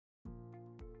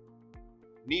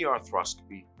Knee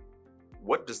arthroscopy,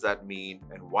 what does that mean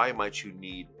and why might you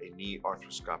need a knee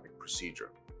arthroscopic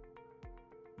procedure?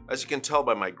 As you can tell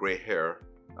by my gray hair,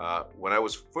 when I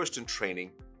was first in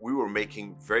training, we were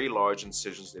making very large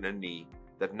incisions in a knee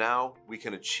that now we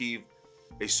can achieve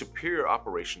a superior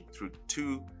operation through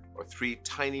 2 or 3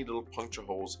 tiny little puncture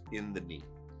holes in the knee.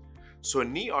 So a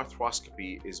knee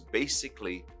arthroscopy is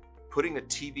basically putting a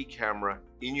TV camera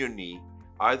in your knee,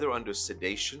 either under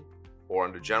sedation or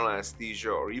under general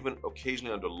anesthesia or even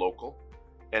occasionally under local,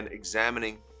 and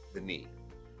examining the knee.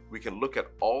 We can look at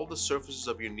all the surfaces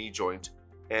of your knee joint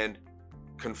and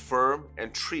confirm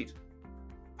and treat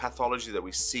pathology that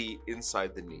we see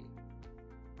inside the knee.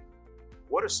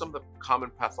 What are some of the common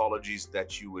pathologies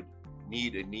that you would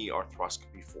need a knee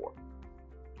arthroscopy for?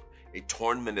 A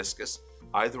torn meniscus,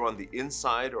 either on the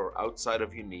inside or outside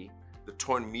of your knee. The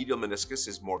torn medial meniscus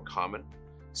is more common.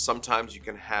 Sometimes you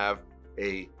can have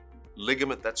a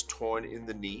ligament that's torn in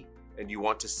the knee and you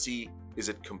want to see, is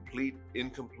it complete,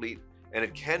 incomplete, and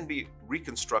it can be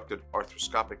reconstructed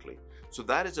arthroscopically. So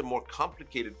that is a more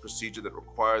complicated procedure that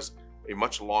requires a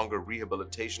much longer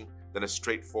rehabilitation than a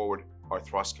straightforward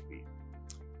arthroscopy.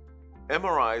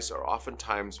 MRIs are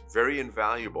oftentimes very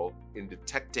invaluable in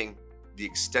detecting the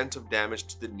extent of damage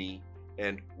to the knee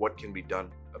and what can be done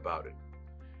about it.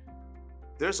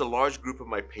 There's a large group of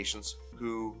my patients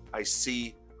who I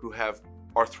see who have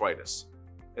arthritis,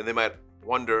 and they might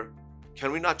wonder,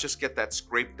 can we not just get that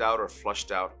scraped out or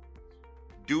flushed out?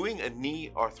 Doing a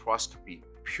knee arthroscopy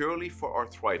purely for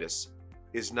arthritis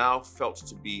is now felt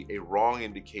to be a wrong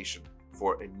indication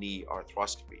for a knee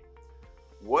arthroscopy.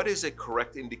 What is a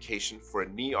correct indication for a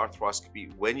knee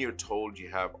arthroscopy when you're told you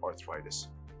have arthritis?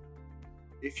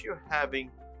 If you're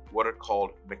having what are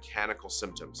called mechanical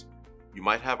symptoms, you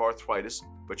might have arthritis,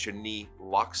 but your knee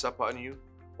locks up on you,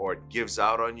 or it gives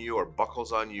out on you, or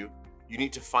buckles on you. You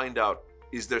need to find out,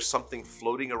 is there something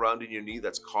floating around in your knee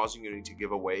that's causing your knee to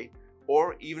give away?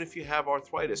 Or even if you have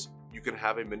arthritis, you can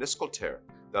have a meniscal tear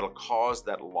that'll cause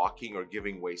that locking or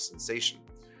giving way sensation.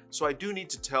 So I do need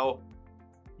to tell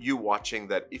you watching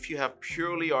that if you have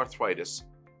purely arthritis,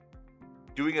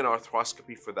 doing an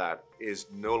arthroscopy for that is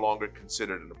no longer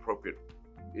considered an appropriate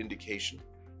indication.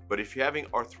 But if you're having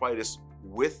arthritis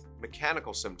with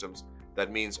mechanical symptoms,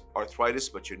 that means arthritis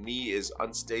but your knee is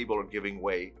unstable or giving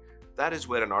way, that is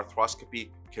when an arthroscopy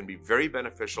can be very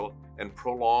beneficial and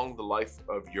prolong the life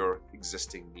of your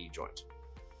existing knee joint.